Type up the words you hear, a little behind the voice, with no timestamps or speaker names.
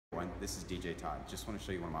This is DJTOD. Just want to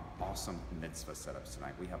show you one of my awesome Mitzvah setups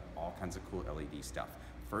tonight. We have all kinds of cool LED stuff.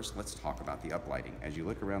 First, let's talk about the uplighting. As you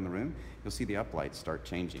look around the room, you'll see the uplights start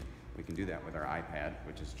changing. We can do that with our iPad,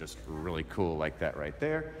 which is just really cool like that right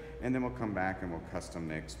there. And then we'll come back and we'll custom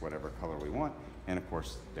mix whatever color we want. And of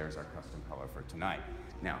course, there's our custom color for tonight.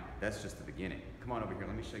 Now, that's just the beginning. Come on over here,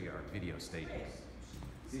 let me show you our video stages.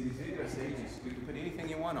 See, these video stages, we can put anything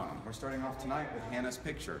you want on them. We're starting off tonight with Hannah's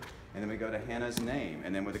picture, and then we go to Hannah's name,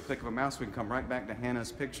 and then with a click of a mouse, we can come right back to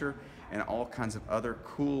Hannah's picture and all kinds of other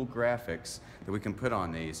cool graphics that we can put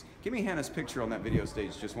on these. Give me Hannah's picture on that video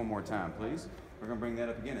stage just one more time, please. We're gonna bring that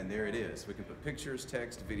up again, and there it is. We can put pictures,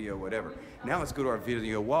 text, video, whatever. Now let's go to our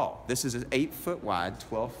video wall. This is an 8-foot wide,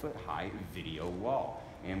 12-foot high video wall,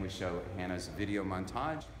 and we show Hannah's video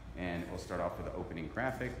montage. And we'll start off with the opening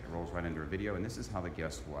graphic. It rolls right into a video, and this is how the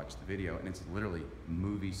guests watch the video, and it's literally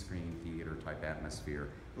movie screen theater type atmosphere.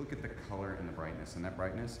 Look at the color and the brightness, and that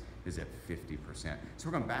brightness is at 50%. So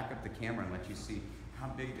we're going to back up the camera and let you see how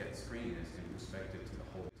big that screen is in perspective to the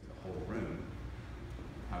whole room,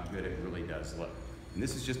 how good it really does look. And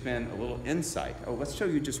this has just been a little insight. Oh, let's show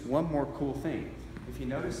you just one more cool thing. If you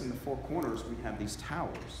notice in the four corners, we have these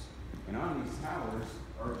towers, and on these towers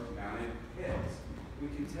are mounted heads. We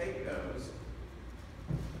can take those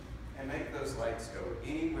and make those lights go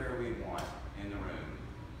anywhere we want in the room.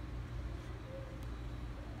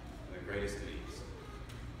 The greatest of ease.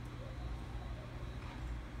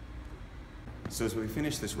 So as we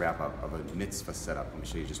finish this wrap up of a Mitzvah setup, let me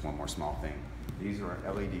show you just one more small thing. These are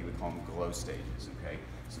our LED, we call them glow stages, okay?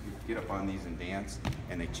 So you get up on these and dance,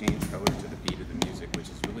 and they change color to the beat of the music, which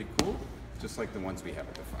is really cool, just like the ones we have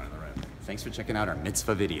at the front of the room. Thanks for checking out our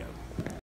Mitzvah video.